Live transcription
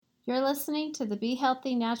You're listening to the Be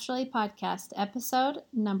Healthy Naturally podcast, episode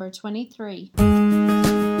number 23.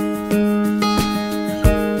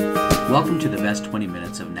 Welcome to the best 20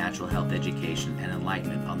 minutes of natural health education and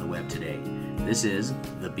enlightenment on the web today. This is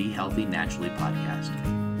the Be Healthy Naturally podcast.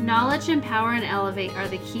 Knowledge, empower, and elevate are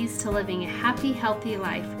the keys to living a happy, healthy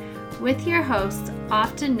life. With your hosts,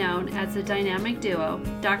 often known as the dynamic duo,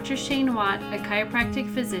 Dr. Shane Watt, a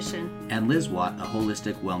chiropractic physician, And Liz Watt, a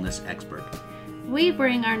holistic wellness expert. We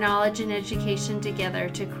bring our knowledge and education together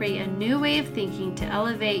to create a new way of thinking to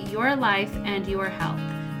elevate your life and your health.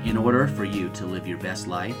 In order for you to live your best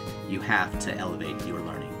life, you have to elevate your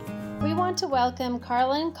learning. We want to welcome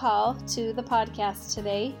Carlin Call to the podcast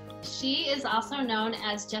today. She is also known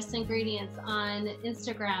as Just Ingredients on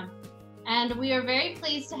Instagram. And we are very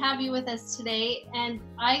pleased to have you with us today. And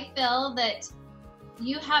I feel that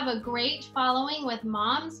you have a great following with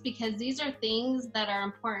moms because these are things that are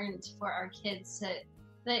important for our kids.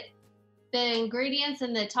 The ingredients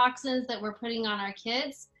and the toxins that we're putting on our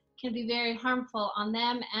kids can be very harmful on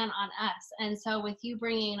them and on us. And so with you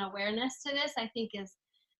bringing awareness to this, I think is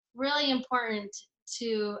really important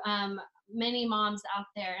to many moms out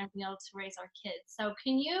there and be able to raise our kids. So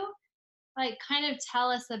can you kind of tell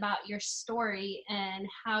us about your story and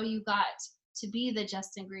how you got to be the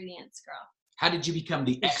Just Ingredients girl? How did you become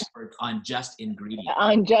the expert on Just Ingredients?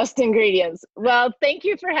 On Just Ingredients. Well, thank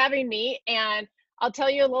you for having me. And I'll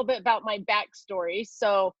tell you a little bit about my backstory.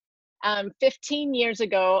 So 15 years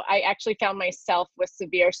ago, I actually found myself with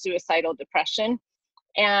severe suicidal depression.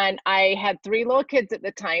 And I had 3 little kids at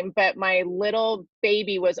the time, but my little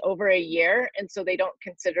baby was over a year. And so they don't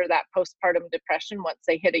consider that postpartum depression once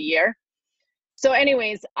they hit a year. So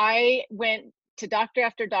anyways, I went to doctor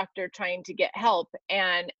after doctor trying to get help,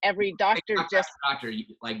 and every doctor doctor,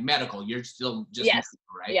 like medical, you're still just yes,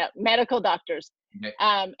 medical, right? Yeah, medical doctors. Okay.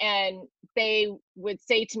 And they would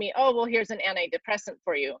say to me, oh, well, here's an antidepressant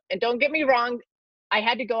for you. And don't get me wrong, I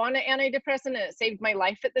had to go on an antidepressant and it saved my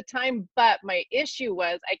life at the time. But my issue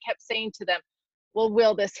was I kept saying to them, well,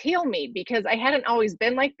 will this heal me? Because I hadn't always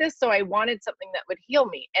been like this. So I wanted something that would heal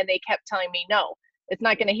me. And they kept telling me, no, it's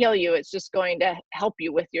not going to heal you. It's just going to help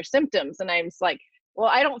you with your symptoms. And I was like, well,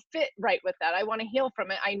 I don't fit right with that. I want to heal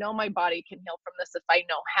from it. I know my body can heal from this if I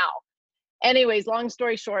know how. Anyways, long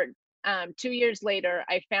story short, 2 years later,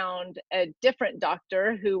 I found a different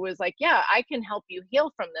doctor who was like, yeah, I can help you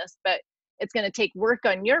heal from this, but it's going to take work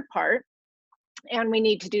on your part. And we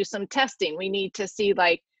need to do some testing. We need to see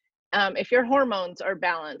if your hormones are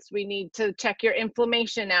balanced. We need to check your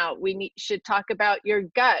inflammation out. We should talk about your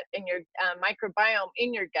gut and your microbiome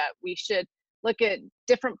in your gut. We should look at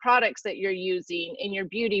different products that you're using in your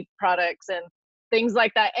beauty products and things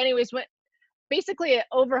like that. Anyways, basically an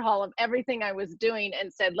overhaul of everything I was doing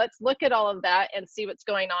and said, let's look at all of that and see what's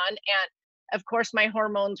going on. And of course, my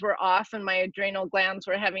hormones were off and my adrenal glands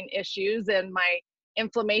were having issues and my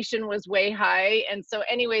inflammation was way high. And so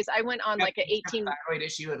anyways, I went on like an 18 thyroid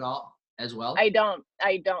issue at all as well? I don't.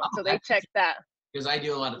 So they checked that. Because I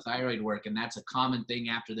do a lot of thyroid work, and that's a common thing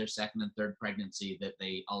after their second and third pregnancy, that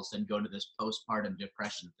they all of a sudden go to this postpartum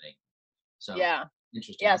depression thing. So yeah,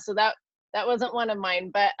 interesting. Yeah, so that wasn't one of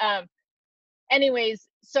mine. But anyways,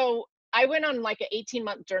 so I went on like an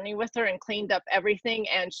 18-month journey with her and cleaned up everything,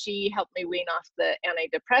 and she helped me wean off the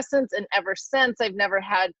antidepressants. And ever since, I've never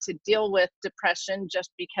had to deal with depression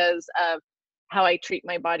just because of how I treat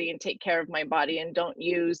my body and take care of my body and don't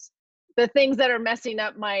use the things that are messing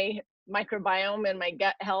up my microbiome and my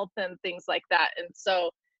gut health and things like that. And so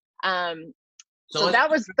that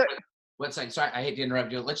was sorry, I hate to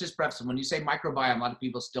interrupt you. Let's just preface. When you say microbiome, a lot of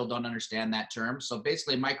people still don't understand that term. So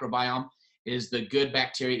basically, microbiome is the good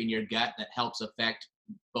bacteria in your gut that helps affect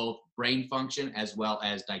both brain function as well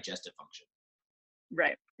as digestive function.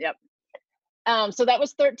 Right. Yep. So that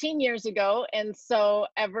was 13 years ago. And so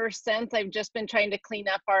ever since, I've just been trying to clean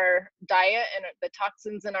up our diet and the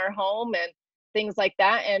toxins in our home and things like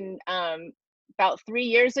that. And about 3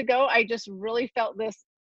 years ago, I just really felt this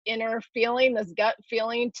inner feeling, this gut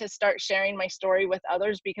feeling to start sharing my story with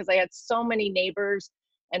others, because I had so many neighbors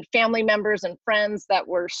and family members and friends that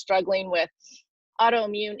were struggling with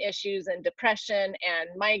autoimmune issues and depression and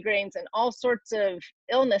migraines and all sorts of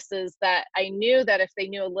illnesses, that I knew that if they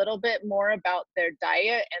knew a little bit more about their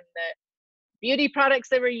diet and the beauty products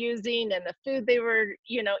they were using and the food they were,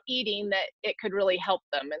 eating, that it could really help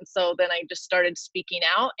them. And so then I just started speaking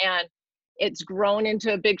out, and it's grown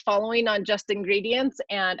into a big following on Just Ingredients.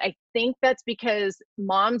 And I think that's because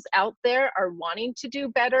moms out there are wanting to do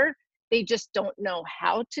better. They just don't know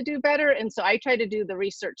how to do better. And so I try to do the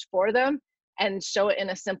research for them and show it in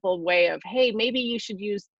a simple way of, hey, maybe you should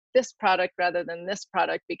use this product rather than this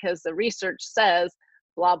product, because the research says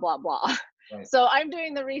blah, blah, blah. Right. So I'm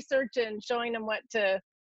doing the research and showing them what to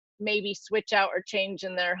maybe switch out or change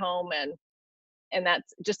in their home. And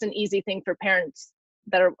that's just an easy thing for parents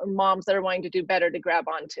that are moms that are wanting to do better to grab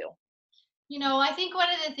onto. I think one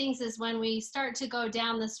of the things is when we start to go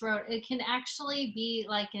down this road, it can actually be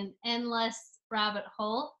like an endless rabbit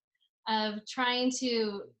hole of trying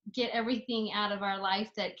to get everything out of our life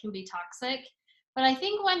that can be toxic. But I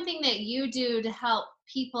think one thing that you do to help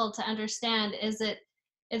people to understand is that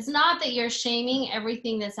it's not that you're shaming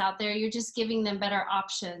everything that's out there. You're just giving them better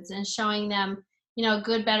options and showing them,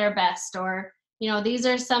 good, better, best, or these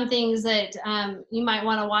are some things that you might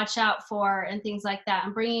want to watch out for and things like that,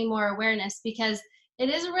 and bringing more awareness, because it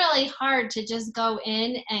is really hard to just go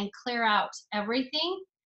in and clear out everything,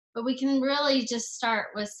 but we can really just start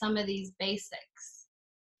with some of these basics.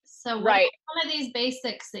 So what are some of these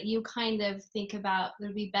basics that you kind of think about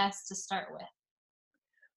would be best to start with?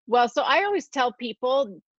 Well, so I always tell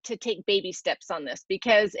people to take baby steps on this,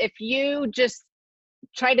 because if you just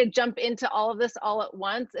try to jump into all of this all at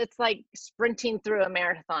once, it's like sprinting through a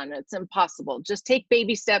marathon. It's impossible. Just take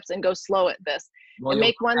baby steps and go slow at this. Well, and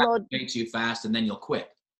make one little too fast, and then you'll quit.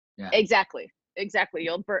 Yeah. Exactly.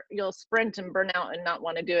 You'll sprint and burn out and not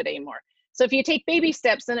want to do it anymore. So if you take baby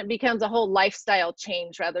steps, then it becomes a whole lifestyle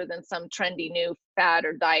change rather than some trendy new fad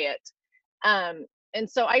or diet. And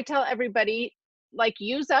so I tell everybody, like,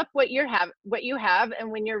 use up what you have,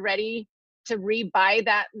 and when you're ready to rebuy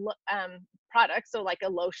that product, so like a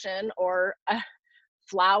lotion or a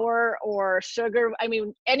flour or sugar, I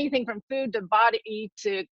mean, anything from food to body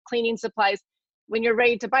to cleaning supplies, when you're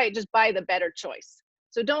ready to buy it, just buy the better choice.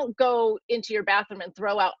 So don't go into your bathroom and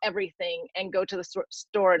throw out everything and go to the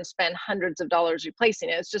store and spend hundreds of dollars replacing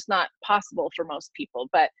it. It's just not possible for most people,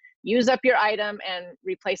 but use up your item and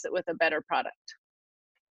replace it with a better product.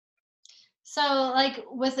 So, like,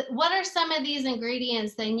 what are some of these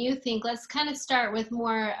ingredients then you think? Let's kind of start with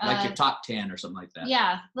more like your top 10 or something like that.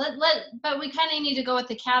 Yeah, but we kind of need to go with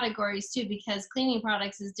the categories too, because cleaning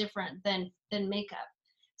products is different than makeup.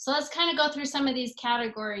 So let's kind of go through some of these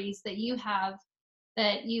categories that you have,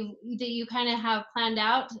 that you kind of have planned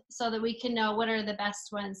out, so that we can know what are the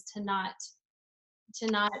best ones to not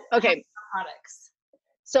okay products.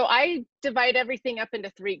 So I divide everything up into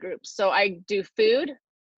 3 groups. So I do food.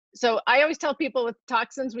 So I always tell people with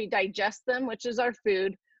toxins, we digest them, which is our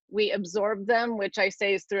food. We absorb them, which I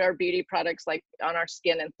say is through our beauty products, like on our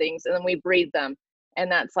skin and things. And then we breathe them.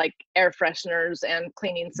 And that's like air fresheners and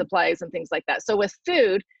cleaning supplies and things like that. So with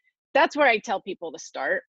food, that's where I tell people to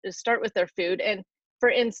start with their food. And for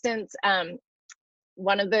instance,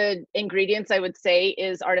 one of the ingredients I would say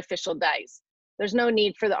is artificial dyes. There's no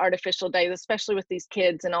need for the artificial dyes, especially with these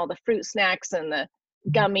kids and all the fruit snacks and the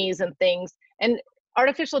gummies and things. And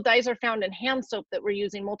artificial dyes are found in hand soap that we're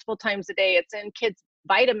using multiple times a day. It's in kids'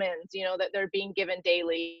 vitamins, that they're being given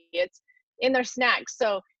daily. It's in their snacks.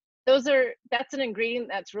 So that's an ingredient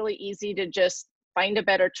that's really easy to just find a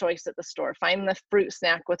better choice at the store. Find the fruit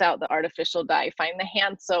snack without the artificial dye. Find the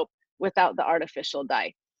hand soap without the artificial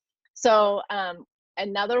dye. So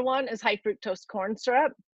another one is high fructose corn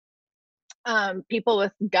syrup. People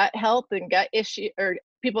with gut health and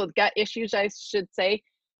people with gut issues, I should say,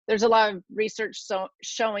 there's a lot of research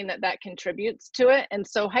showing that contributes to it. And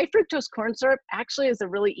so high fructose corn syrup actually is a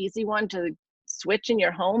really easy one to switch in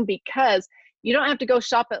your home, because you don't have to go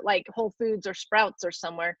shop at like Whole Foods or Sprouts or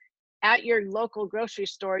somewhere. At your local grocery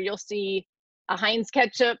store, you'll see a Heinz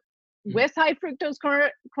ketchup with high fructose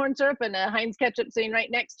corn syrup and a Heinz ketchup sitting right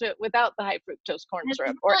next to it without the high fructose corn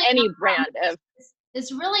syrup, or any brand of.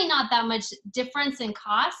 It's really not that much difference in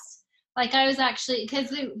cost. Like, I was actually, because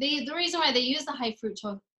the reason why they use the high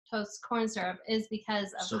fructose corn syrup is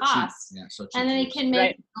because of cost. Yeah, so cheap. And then it can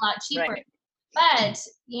make it a lot cheaper. Right. But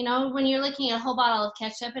when you're looking at a whole bottle of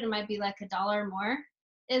ketchup and it might be like $1 more,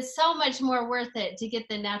 it's so much more worth it to get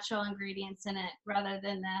the natural ingredients in it rather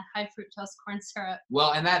than the high fructose corn syrup.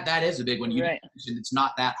 Well, and that is a big one. You mentioned it's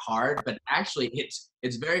not that hard, but actually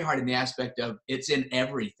it's very hard in the aspect of it's in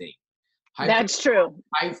everything. That's true.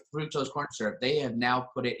 High fructose corn syrup, they have now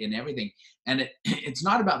put it in everything. And it's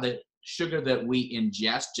not about the sugar that we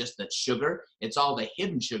ingest, just the sugar. It's all the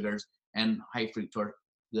hidden sugars, and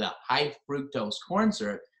the high fructose corn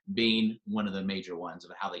syrup being one of the major ones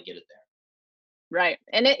of how they get it there. Right.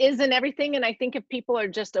 And it is in everything. And I think if people are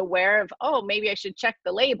just aware of, oh, maybe I should check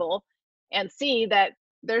the label and see that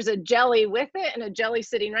there's a jelly with it and a jelly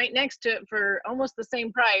sitting right next to it for almost the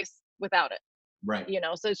same price without it. Right.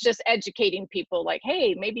 So it's just educating people like,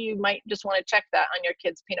 hey, maybe you might just want to check that on your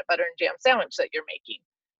kid's peanut butter and jam sandwich that you're making,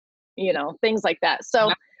 things like that. So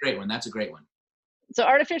that's a great one. So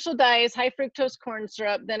artificial dyes, high fructose corn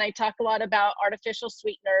syrup. Then I talk a lot about artificial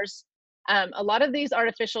sweeteners. A lot of these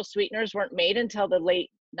artificial sweeteners weren't made until the late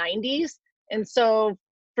 90s. And so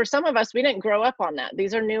for some of us, we didn't grow up on that.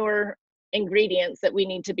 These are newer ingredients that we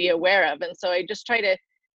need to be aware of. And so I just try to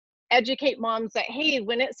educate moms that, hey,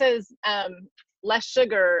 when it says less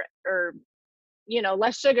sugar or,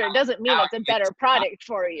 less sugar, it doesn't mean it's a better product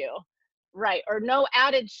for you. Right. Or no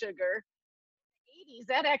added sugar. In the 80s,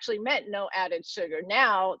 that actually meant no added sugar.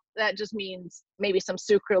 Now that just means maybe some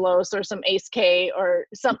sucralose or some Ace K or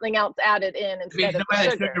something else added in instead of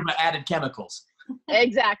sugar. But added chemicals.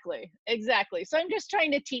 Exactly. So I'm just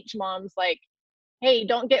trying to teach moms like, hey,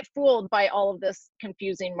 don't get fooled by all of this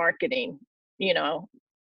confusing marketing.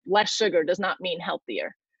 Less sugar does not mean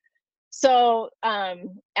healthier. So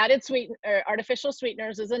artificial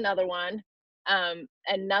sweeteners is another one.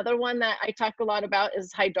 Another one that I talk a lot about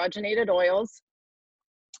is hydrogenated oils.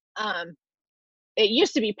 It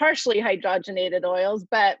used to be partially hydrogenated oils,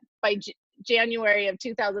 but by January of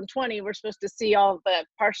 2020, we're supposed to see all the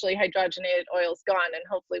partially hydrogenated oils gone, and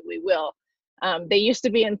hopefully we will. They used to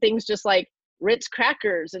be in things just like Ritz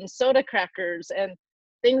crackers and soda crackers and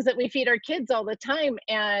things that we feed our kids all the time.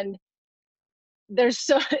 And there's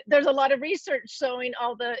a lot of research showing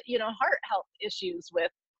all the, heart health issues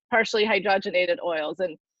with partially hydrogenated oils.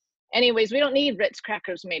 And anyways, we don't need Ritz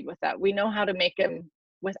crackers made with that. We know how to make them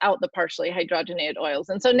without the partially hydrogenated oils.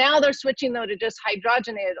 And so now they're switching though to just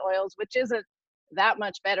hydrogenated oils, which isn't that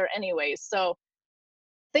much better anyways. So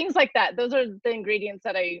things like that, those are the ingredients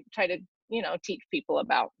that I try to, teach people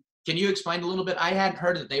about. Can you explain a little bit? I hadn't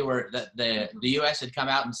heard that the U.S. had come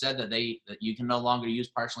out and said that you can no longer use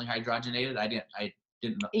partially hydrogenated. I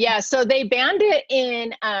didn't know. Yeah, so they banned it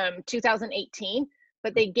in 2018,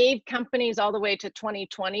 but they gave companies all the way to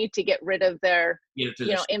 2020 to get rid of their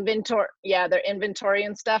inventory. Yeah, their inventory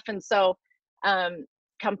and stuff. And so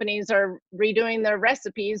companies are redoing their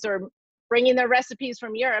recipes or bringing their recipes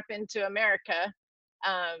from Europe into America.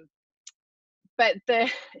 But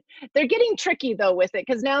they're getting tricky though with it,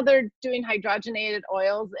 because now they're doing hydrogenated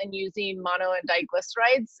oils and using mono and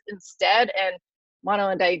diglycerides instead. And mono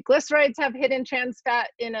and diglycerides have hidden trans fat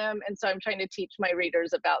in them. And so I'm trying to teach my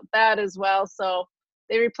readers about that as well. So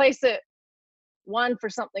they replace it one for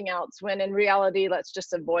something else, when in reality, let's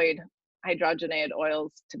just avoid hydrogenated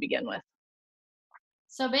oils to begin with.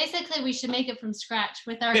 So basically we should make it from scratch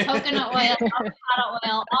with our coconut oil, avocado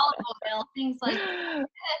oil, olive oil, things like that.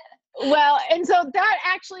 Well, and so that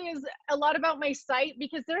actually is a lot about my site,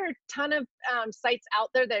 because there are a ton of sites out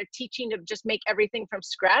there that are teaching to just make everything from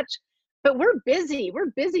scratch. But we're busy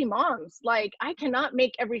moms. Like, I cannot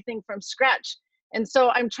make everything from scratch. And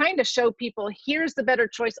so I'm trying to show people, here's the better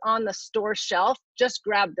choice on the store shelf. Just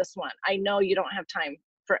grab this one. I know you don't have time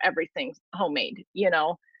for everything homemade,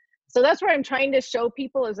 So that's where I'm trying to show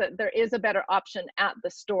people, is that there is a better option at the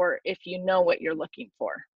store if you know what you're looking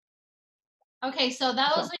for. Okay, so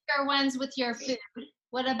those are your ones with your food.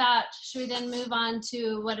 What about, should we then move on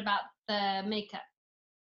to, what about the makeup?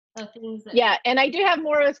 The things that yeah, and I do have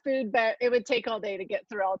more with food, but it would take all day to get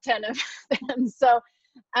through all 10 of them. So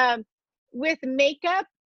with makeup,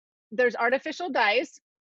 there's artificial dyes.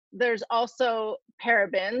 There's also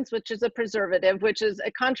parabens, which is a preservative, which is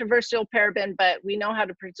a controversial paraben, but we know how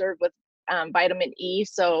to preserve with vitamin E.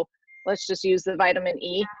 So let's just use the vitamin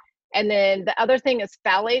E. And then the other thing is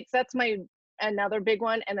phthalates. That's another big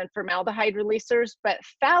one. And then formaldehyde releasers. But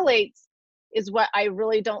phthalates is what I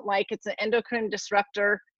really don't like. It's an endocrine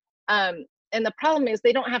disruptor. And the problem is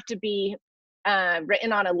they don't have to be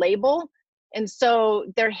written on a label. And so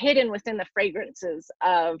they're hidden within the fragrances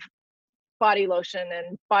of body lotion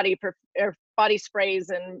and body sprays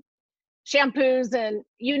and shampoos and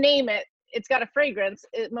you name it. It's got a fragrance.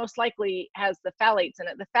 It most likely has the phthalates in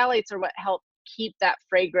it. The phthalates are what help keep that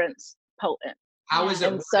fragrance potent. How is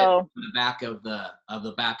it on the back of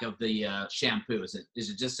the shampoo? Does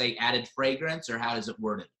it just say added fragrance, or how is it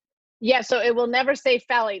worded? Yeah, so it will never say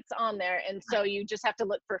phthalates on there, and so you just have to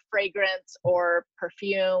look for fragrance or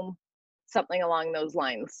perfume, something along those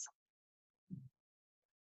lines.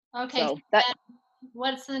 Okay, so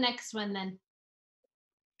what's the next one then?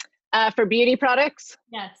 For beauty products?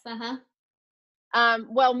 Yes,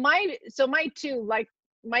 Well, my two, like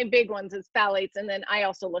my big ones is phthalates, and then I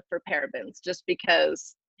also look for parabens, just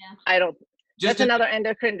because that's another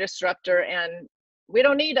endocrine disruptor, and we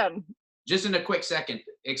don't need them. Just in a quick second,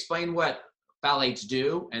 explain what phthalates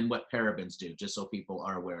do and what parabens do, just so people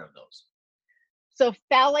are aware of those. So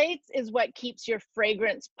phthalates is what keeps your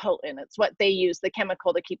fragrance potent. It's what they use, the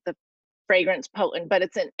chemical, to keep the fragrance potent, but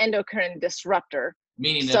it's an endocrine disruptor.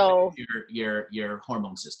 Meaning that your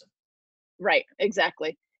hormone system. Right,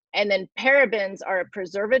 exactly. And then parabens are a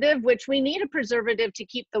preservative, which we need a preservative to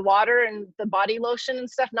keep the water and the body lotion and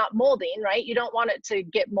stuff not molding, right? You don't want it to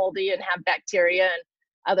get moldy and have bacteria and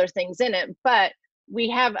other things in it. But we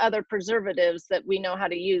have other preservatives that we know how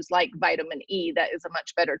to use, like vitamin E, that is a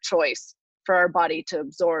much better choice for our body to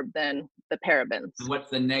absorb than the parabens. And what's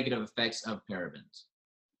the negative effects of parabens?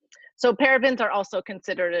 So parabens are also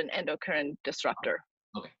considered an endocrine disruptor.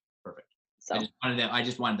 Okay, perfect. So I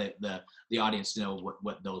just wanted the audience to know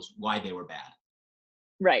why they were bad.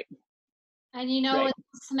 right. And right. It's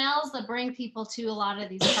the smells that bring people to a lot of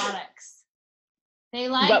these products. They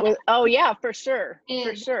like oh yeah, for sure. They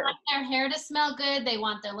want their hair to smell good. They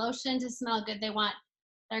want their lotion to smell good. They want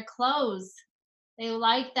their clothes. They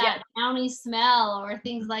like that downy smell or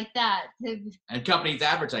things like that. And companies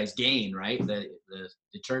advertise Gain, right? The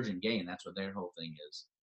detergent Gain. That's what their whole thing is.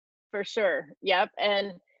 For sure. Yep.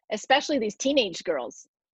 And especially these teenage girls.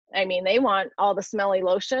 I mean, they want all the smelly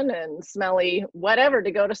lotion and smelly whatever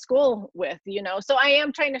to go to school with, So I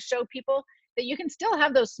am trying to show people that you can still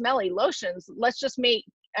have those smelly lotions. Let's just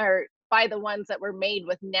buy the ones that were made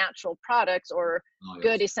with natural products or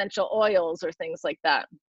good essential oils or things like that.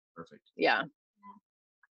 Perfect. Yeah.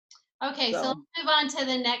 Okay, so let's move on to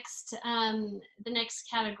the next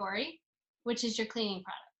category, which is your cleaning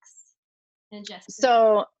products. And Jessica.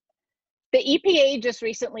 So the EPA just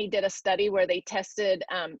recently did a study where they tested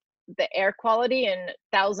the air quality in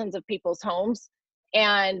thousands of people's homes,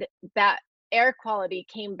 and that air quality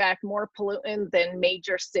came back more pollutant than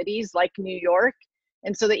major cities like New York.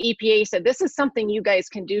 And so the EPA said, this is something you guys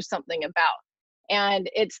can do something about. And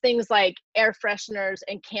it's things like air fresheners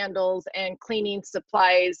and candles and cleaning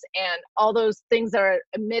supplies and all those things that are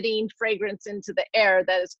emitting fragrance into the air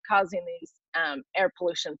that is causing these air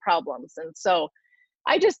pollution problems. And so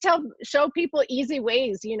I just show people easy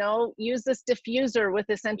ways, use this diffuser with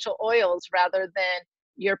essential oils rather than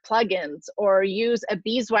your plugins, or use a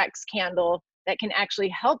beeswax candle that can actually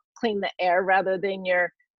help clean the air rather than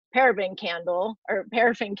your paraffin candle.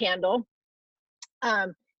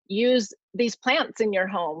 Use these plants in your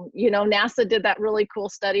home. NASA did that really cool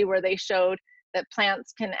study where they showed that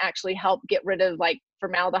plants can actually help get rid of like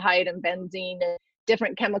formaldehyde and benzene and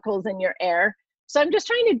different chemicals in your air. So I'm just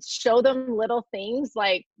trying to show them little things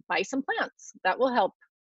like buy some plants that will help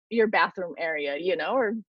your bathroom area,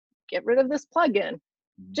 or get rid of this plug-in.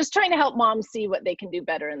 Just trying to help moms see what they can do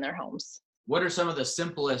better in their homes. What are some of the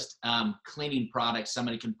simplest cleaning products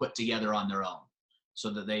somebody can put together on their own so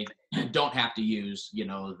that they don't have to use,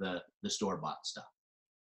 the store-bought stuff?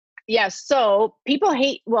 Yeah, so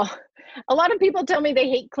a lot of people tell me they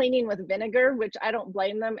hate cleaning with vinegar, which I don't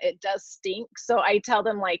blame them. It does stink. So I tell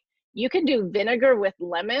them, like, you can do vinegar with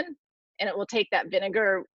lemon and it will take that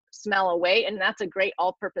vinegar smell away. And that's a great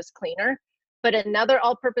all-purpose cleaner. But another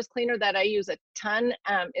all-purpose cleaner that I use a ton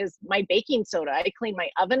is my baking soda. I clean my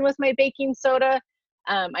oven with my baking soda.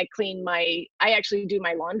 I actually do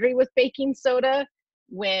my laundry with baking soda.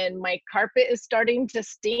 When my carpet is starting to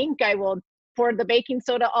stink, I will pour the baking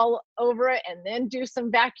soda all over it and then do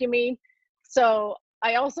some vacuuming. So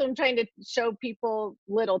I also am trying to show people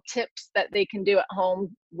little tips that they can do at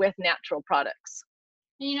home with natural products.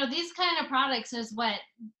 These kind of products is what,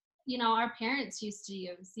 our parents used to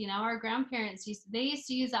use, our grandparents used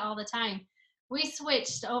to use it all the time. We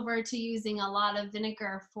switched over to using a lot of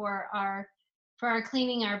vinegar for our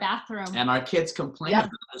cleaning our bathroom. And our kids complain about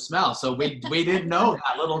the smell. So we didn't know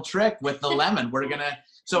that little trick with the lemon.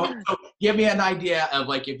 So give me an idea of,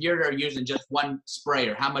 like, if you're using just one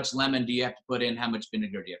sprayer, how much lemon do you have to put in? How much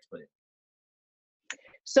vinegar do you have to put in?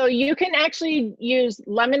 So you can actually use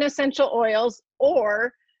lemon essential oils,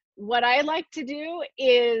 or what I like to do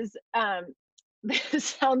is,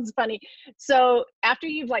 this sounds funny. So after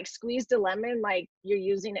you've like squeezed a lemon, like you're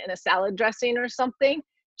using it in a salad dressing or something,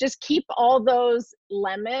 just keep all those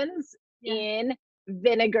lemons in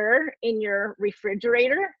vinegar in your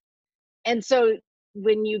refrigerator. And so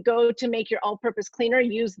when you go to make your all-purpose cleaner,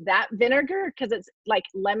 use that vinegar because it's like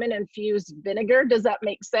lemon infused vinegar. Does that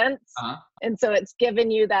make sense? Uh-huh. And so it's giving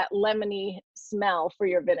you that lemony smell for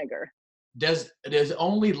your vinegar. Does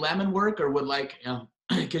only lemon work, or would, like,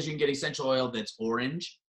 because you can get essential oil that's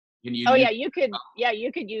orange? You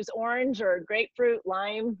could use orange or grapefruit,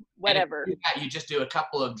 lime, whatever. You just do a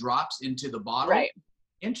couple of drops into the bottle. Right.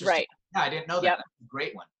 Interesting. Right. Yeah, I didn't know that. Yep. That's a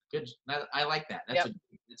great one. Good. I like that.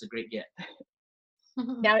 That's a great get.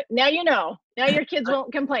 Now Now your kids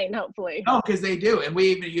won't complain, hopefully. Oh, because they do. And we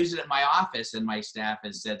even use it at my office, and my staff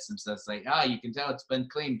has said some stuff like, you can tell it's been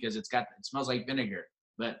cleaned because it smells like vinegar.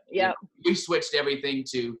 But we switched everything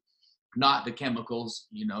to not the chemicals,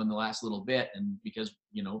 in the last little bit. And because,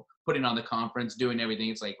 putting on the conference, doing everything,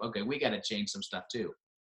 it's like, okay, we got to change some stuff too.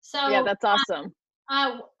 So yeah, that's awesome.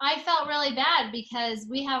 I felt really bad because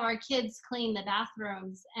we have our kids clean the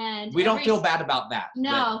bathrooms, and We don't feel bad about that.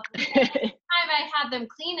 No. Every time I had them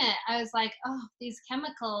clean it, I was like, oh, these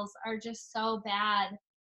chemicals are just so bad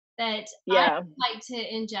that I Yeah. don't like to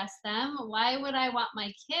ingest them. Why would I want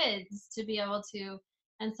my kids to be able to?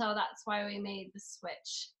 And so that's why we made the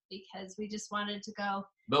switch, because we just wanted to go.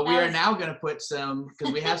 But we are now going to put some,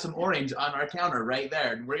 because we have some orange on our counter right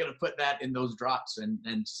there, and we're going to put that in those drops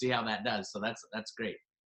and see how that does. So that's great.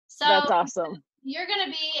 So that's awesome. You're going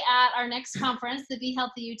to be at our next conference, the Be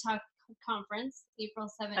Healthy Utah conference, April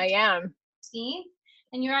 17th. I am.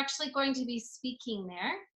 And you're actually going to be speaking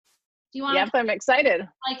there. Do you want Yep, I'm excited.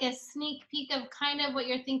 Like a sneak peek of kind of what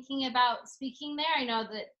you're thinking about speaking there? I know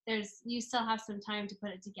that you still have some time to put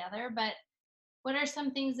it together, but what are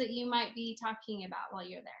some things that you might be talking about while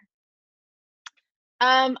you're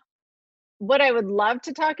there? What I would love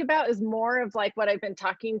to talk about is more of like what I've been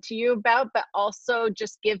talking to you about, but also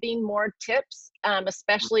just giving more tips,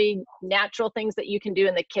 especially natural things that you can do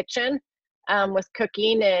in the kitchen with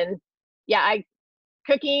cooking. And yeah,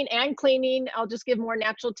 cooking and cleaning, I'll just give more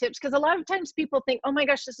natural tips, because a lot of times people think, oh my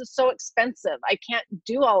gosh, this is so expensive, I can't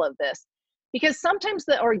do all of this. Because sometimes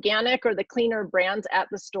the organic or the cleaner brands at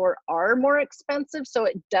the store are more expensive, so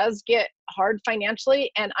it does get hard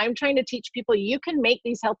financially. And I'm trying to teach people you can make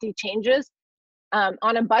these healthy changes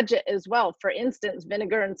on a budget as well. For instance,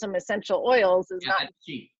 vinegar and some essential oils is not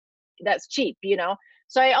cheap. That's cheap, you know.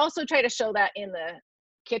 So I also try to show that in the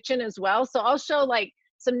kitchen as well. So I'll show like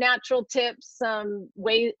some natural tips, some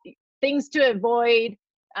things to avoid,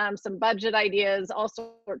 some budget ideas, all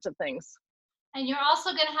sorts of things. And you're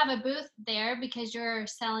also going to have a booth there because you're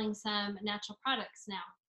selling some natural products now,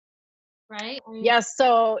 right? Yes.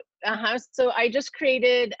 So I just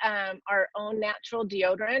created our own natural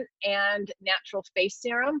deodorant and natural face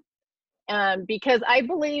serum, because I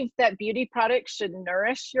believe that beauty products should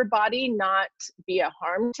nourish your body, not be a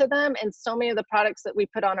harm to them. And so many of the products that we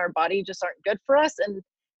put on our body just aren't good for us. And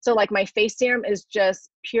so like my face serum is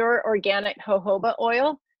just pure organic jojoba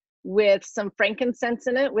oil with some frankincense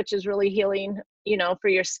in it, which is really healing, you know, for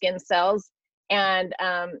your skin cells, and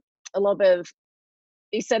a little bit of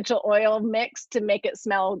essential oil mix to make it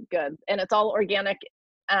smell good. And it's all organic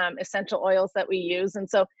essential oils that we use. And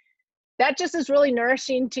so that just is really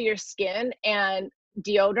nourishing to your skin. And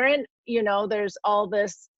deodorant, you know, there's all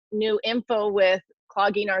this new info with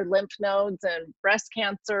clogging our lymph nodes and breast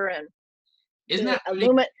cancer. And isn't that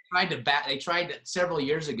they tried to several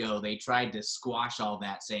years ago, they tried to squash all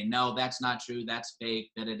that, saying, no, that's not true, that's fake,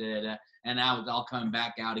 and now it's all coming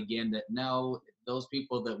back out again that no, those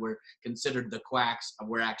people that were considered the quacks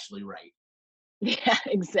were actually right. Yeah,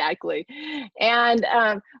 exactly. And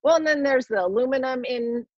and then there's the aluminum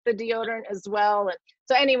in the deodorant as well. And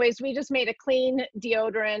so anyways, we just made a clean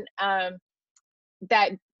deodorant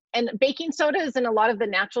and baking soda is in a lot of the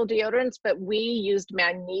natural deodorants, but we used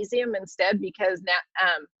magnesium instead, because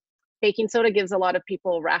baking soda gives a lot of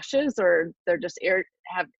people rashes, or they're just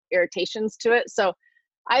have irritations to it. So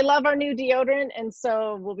I love our new deodorant, and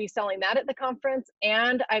so we'll be selling that at the conference.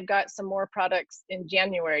 And I've got some more products in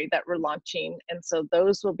January that we're launching, and so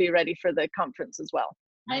those will be ready for the conference as well.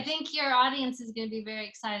 I think your audience is going to be very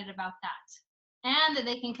excited about that, and that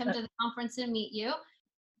they can come to the conference and meet you.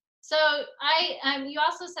 So you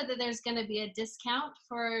also said that there's going to be a discount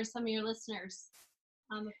for some of your listeners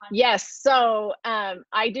on the podcast. Yes. So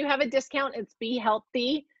I do have a discount. It's Be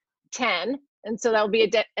Healthy 10. And so that'll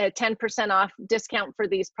be a 10% off discount for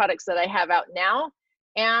these products that I have out now,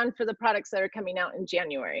 and for the products that are coming out in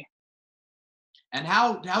January. And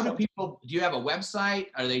how do people, do you have a website?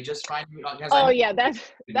 Are they just finding you? Oh yeah,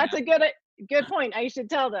 that's a good point. I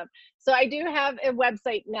should tell them. So I do have a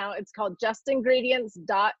website now. It's called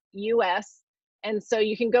justingredients.us. And so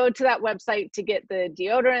you can go to that website to get the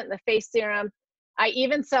deodorant, the face serum. I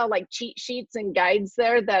even sell like cheat sheets and guides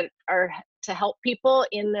there that are to help people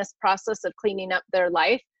in this process of cleaning up their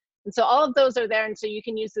life. And so all of those are there. And so you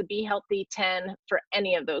can use the Be Healthy 10 for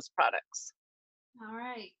any of those products. All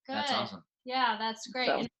right, good. That's awesome. Yeah, that's great.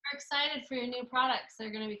 And we're excited for your new products that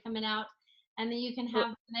are going to be coming out, and that you can have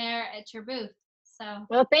them there at your booth. So.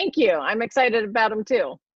 Well, thank you. I'm excited about them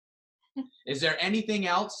too. Is there anything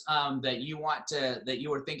else that you were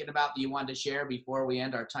thinking about that you wanted to share before we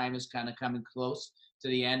end? Our time is kind of coming close to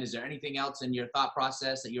the end. Is there anything else in your thought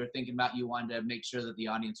process that you were thinking about you wanted to make sure that the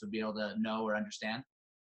audience would be able to know or understand?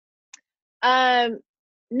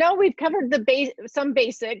 No, we've covered some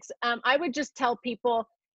basics. I would just tell people,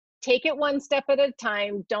 take it one step at a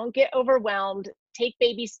time. Don't get overwhelmed. Take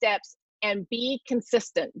baby steps and be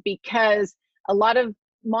consistent, because a lot of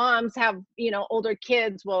moms have, older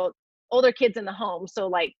kids. Well, older kids in the home, so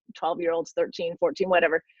like 12-year-olds, 13, 14,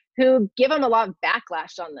 whatever, who give them a lot of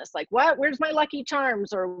backlash on this. Like, what? Where's my Lucky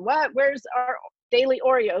Charms? Or what? Where's our daily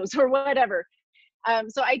Oreos? Or whatever.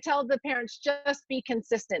 So I tell the parents, just be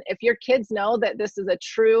consistent. If your kids know that this is a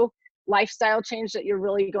true lifestyle change that you're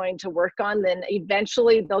really going to work on, then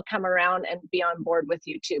eventually they'll come around and be on board with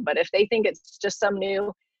you too. But if they think it's just some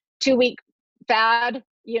new 2-week fad,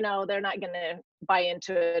 they're not going to buy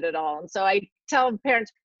into it at all. And so I tell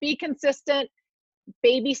parents, be consistent,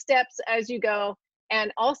 baby steps as you go,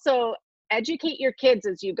 and also educate your kids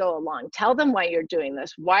as you go along. Tell them why you're doing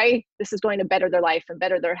this, why this is going to better their life and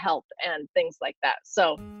better their health and things like that.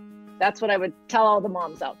 So that's what I would tell all the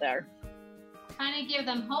moms out there. Kind of give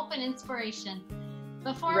them hope and inspiration.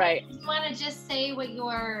 Before, right. You want to just say what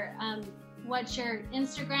your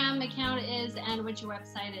Instagram account is and what your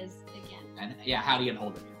website is again. And how do you get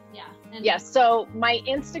hold of you? Yeah. So my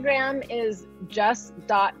Instagram is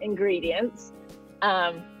just.ingredients.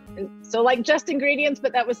 So like Just Ingredients,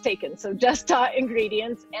 but that was taken. So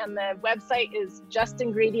just.ingredients, and the website is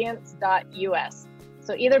justingredients.us.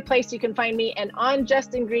 So either place you can find me, and on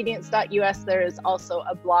justingredients.us, there is also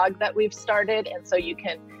a blog that we've started. And so you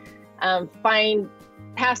can find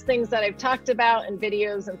past things that I've talked about and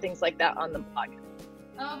videos and things like that on the blog.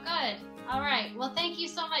 Oh, good. All right. Well, thank you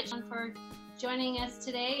so much for joining us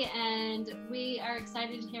today, and we are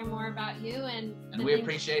excited to hear more about you. And we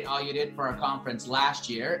appreciate all you did for our conference last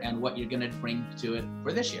year and what you're going to bring to it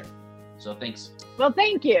for this year. So thanks. Well,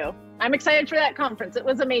 thank you. I'm excited for that conference. It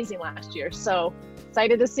was amazing last year. So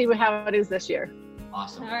excited to see how it is this year.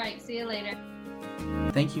 Awesome. All right. See you later.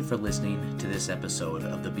 Thank you for listening to this episode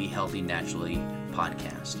of the Be Healthy Naturally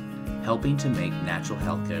podcast, helping to make natural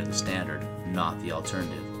healthcare the standard, not the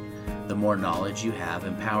alternative. The more knowledge you have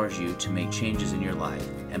empowers you to make changes in your life,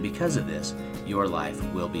 and because of this, your life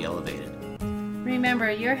will be elevated.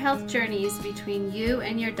 Remember, your health journey is between you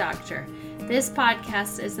and your doctor. This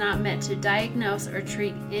podcast is not meant to diagnose or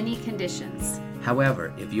treat any conditions.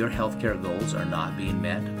 However, if your healthcare goals are not being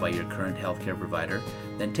met by your current healthcare provider,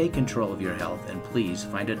 then take control of your health and please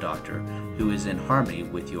find a doctor who is in harmony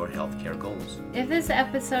with your healthcare goals. If this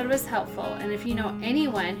episode was helpful, and if you know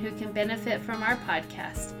anyone who can benefit from our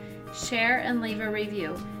podcast, share and leave a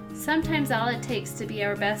review. Sometimes all it takes to be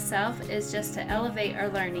our best self is just to elevate our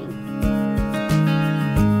learning.